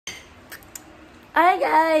Hi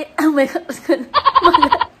guys! Oh my God!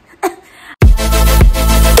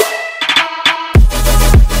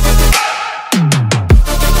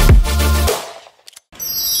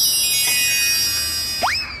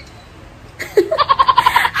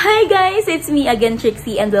 Hi guys! It's me again,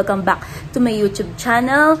 Triekcy, and welcome back to my YouTube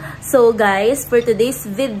channel. So guys, for today's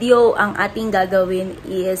video, ang ating gagawin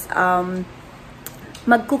is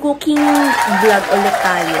magkukuking vlog ulit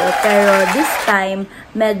tayo. Pero this time,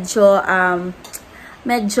 medyo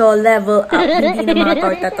level up, hindi na mga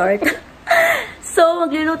torta-torta. So,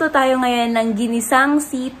 magluluto tayo ngayon ng ginisang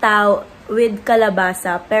sitaw with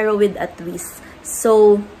kalabasa, pero with a twist.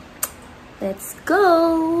 So, let's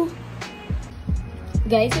go!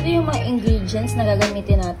 Guys, ito yung mga ingredients na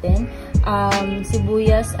gagamitin natin.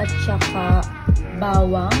 Sibuyas at saka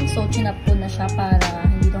bawang. So, chinap ko na siya para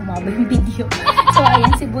hindi na humaba yung video. So,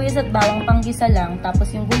 ayan, sibuyas at bawang panggisa lang.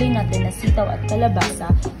 Tapos, yung gulay natin na sitaw at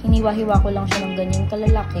kalabasa, hiniwa-hiwa ko lang siya ng ganyan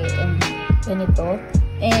kalalaki. And, ganito.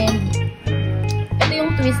 And, ito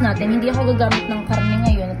yung twist natin. Hindi ako gagamit ng karne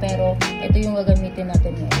ngayon, pero ito yung gagamitin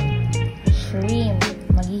natin ngayon. Shrimp.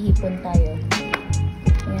 Maghihipon tayo.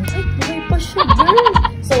 Ayan. Ay, buhay pa siya, girl!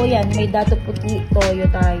 So, ayan, may dato puti, toyo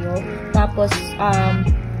tayo. Tapos,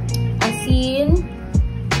 asin,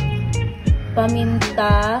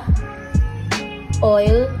 paminta,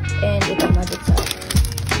 oil, and ito magic sauce.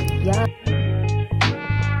 Yeah.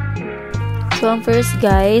 So, ang first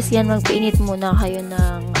guys, yan, magpainit muna kayo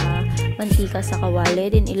ng mantika sa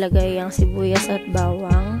kawali. Din ilagay ang sibuyas at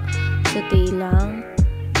bawang. Saute lang.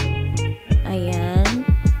 Ayan.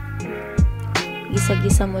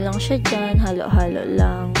 Gisa-gisa mo lang siya dyan. Halo-halo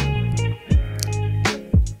lang.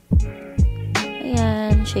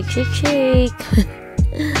 Ayan. Shake, shake, shake.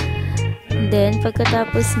 And then,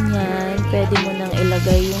 pagkatapos niyan, pwede mo nang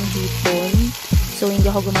ilagay yung hipon. So, hindi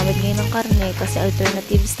ako gumamit ngayon ng karne kasi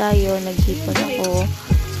alternatives tayo. Naghipon ako.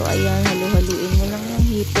 So, ayan. Halo-haluin mo lang yung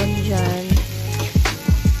hipon dyan.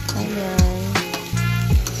 Ayan.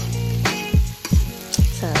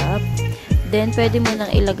 Sarap. Then, pwede mo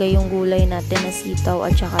nang ilagay yung gulay natin na sitaw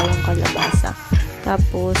at saka yung kalabasa.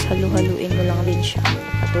 Tapos, halu-haluin mo lang din siya.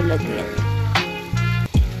 Katulad yan.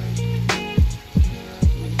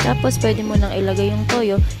 Tapos, pwede mo nang ilagay yung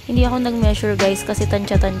toyo. Hindi ako nag-measure guys kasi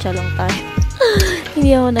tansya-tansya lang tayo.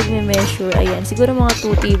 Hindi ako nag-measure. Ayan. Siguro mga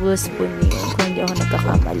 2 tablespoon yun kung hindi ako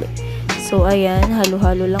nagkakamali. So, ayan.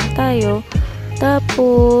 Halu-halo lang tayo.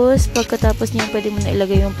 Tapos, pagkatapos niyan, pwede mo na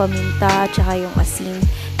ilagay yung paminta at saka yung asin.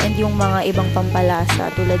 And yung mga ibang pampalasa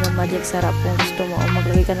tulad ng magic sarap kung gusto mo o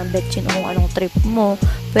maglagay ka ng betchin o kung anong trip mo,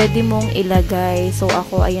 pwede mong ilagay. So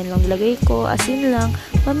ako, ayan lang nilagay ko, asin lang,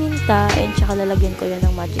 paminta, and saka lalagyan ko yan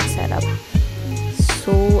ng magic sarap.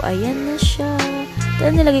 So, ayan na siya.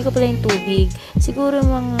 Then nilagay ko pala yung tubig. Siguro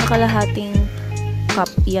mga kalahating cup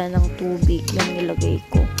yan ng tubig yung nilagay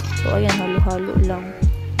ko. So, ayan, halo-halo lang.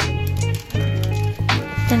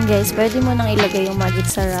 And guys, pwede mo nang ilagay yung magic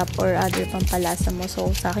sarap or other pampalasa mo.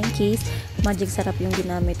 So, sa akin case, magic sarap yung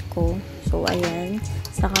ginamit ko. So, ayan.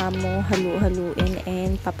 Saka mo halu-haluin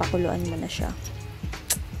and papakuluan mo na siya.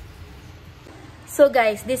 So,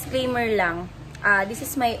 guys, disclaimer lang. This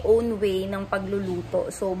is my own way ng pagluluto.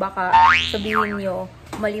 So, baka sabihin nyo,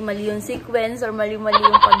 mali-mali yung sequence or mali-mali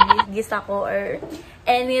yung paggisa ko or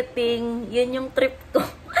anything. Yun yung trip ko.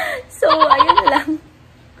 So, ayun lang.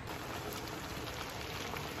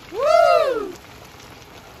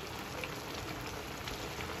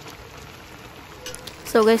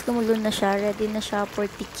 So guys, kumulo na siya. Ready na siya for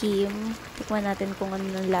tikim. Tikman natin kung ano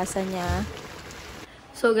ng lasa niya.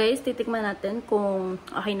 So guys, titikman natin kung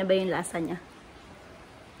okay na ba yung lasa niya.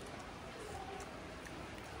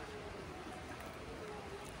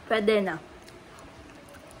 Pwede na.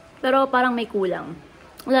 Pero parang may kulang.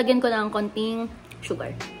 Lagyan ko lang konting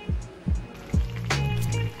sugar.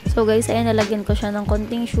 So guys, ayan, nalagyan ko siya ng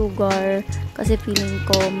konting sugar kasi feeling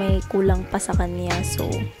ko may kulang pa sa kanya.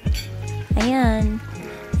 So, ayan.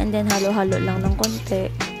 And then, halo-halo lang ng konti.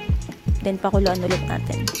 Then, pakuluan ulit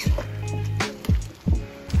natin.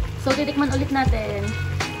 So, titikman ulit natin.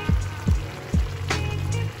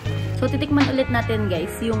 So, titikman ulit natin, guys,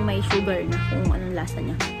 yung may sugar na, kung anong lasa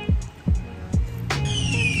niya.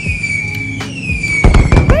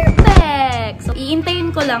 Perfect! So, iintayin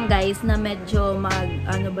ko lang, guys, na medyo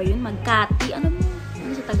magkati. Ano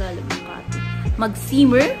sa Tagalog ng kati?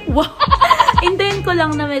 Mag-simmer? Wow! Hintayin ko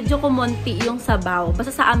lang na medyo kumonti yung sabaw.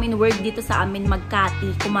 Basta sa amin word dito sa amin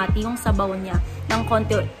magkati. Kumati yung sabaw niya ng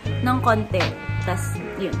konti. Tas,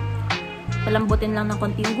 yun. Palambutin lang ng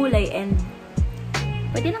konti yung gulay and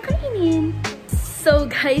pwede nang kainin. So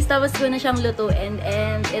guys, tapos ko na siyang lutuin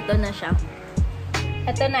and ito na siya.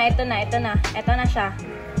 Ito na siya.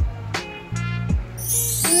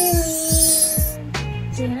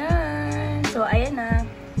 Yan. So, ayan na.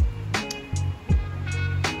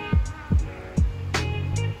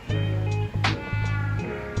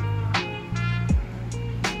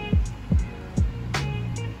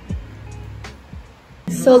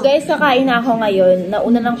 So guys, kakain na ako ngayon.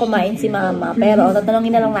 Nauna lang kumain si mama. Pero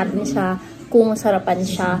tatanungin na lang natin siya kung sarapan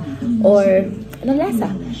siya or anong lasa.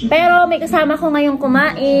 Pero may kasama ko ngayong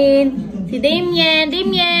kumain. Si Damien.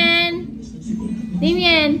 Damien!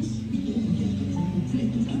 Damien!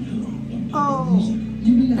 Oh.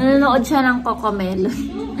 Nanonood siya ng Cocomel.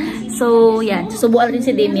 So yan. Susubuan natin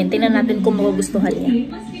si Damien. Tingnan natin kung magugustuhan niya.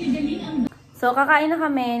 So kakain na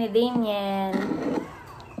kami ni Damien.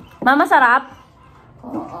 Mama, sarap?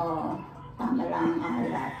 Oo. Tama lang ang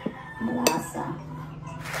alat. Malasa.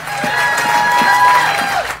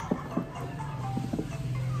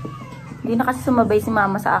 Hindi na kasi sumabay si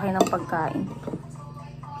mama sa akin ng pagkain.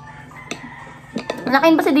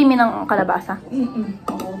 Nakain ba si Dimi ng kalabasa?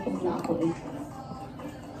 Nakutog na ako eh.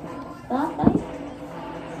 Tatay.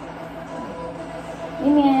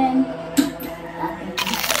 Damien.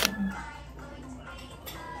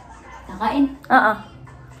 Nakain. Oo.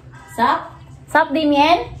 Sap? Sup,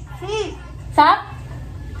 Damien? Sup?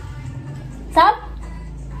 Sup?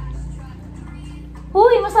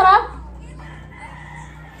 Uy, masarap!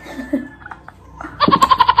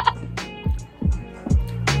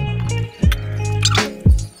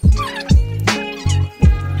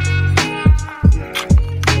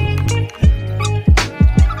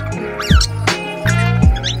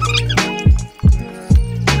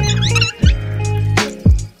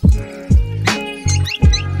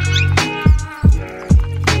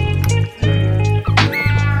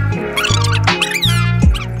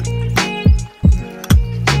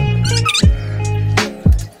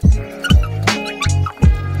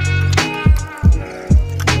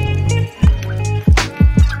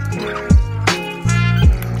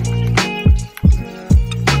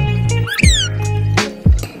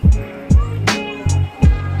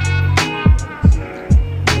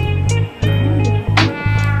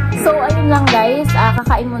 Lang guys,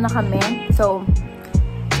 kakain muna kami. So,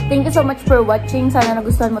 thank you so much for watching. Sana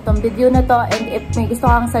nagustuhan mo tong video na to. And if may gusto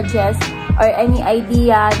kang suggest or any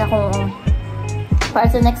idea na kung para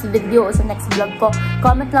sa next video o sa next vlog ko,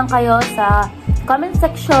 comment lang kayo sa comment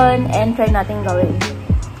section and try natin gawin.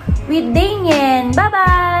 With Damien!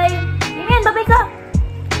 Bye-bye! Damien, bye-bye ka!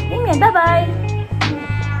 Damien, bye-bye!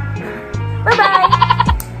 Bye-bye!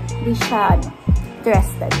 Hindi siya,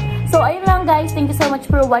 interested. So, ayun lang guys. Thank you so much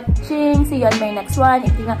for watching. See you on my next one.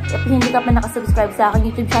 If hindi ka pa nakasubscribe sa aking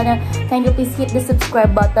YouTube channel, kindly please hit the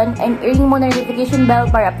subscribe button and ring mo na notification bell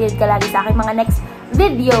para update ka lagi sa aking mga next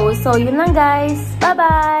videos. So, yun lang guys.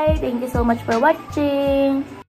 Bye-bye! Thank you so much for watching.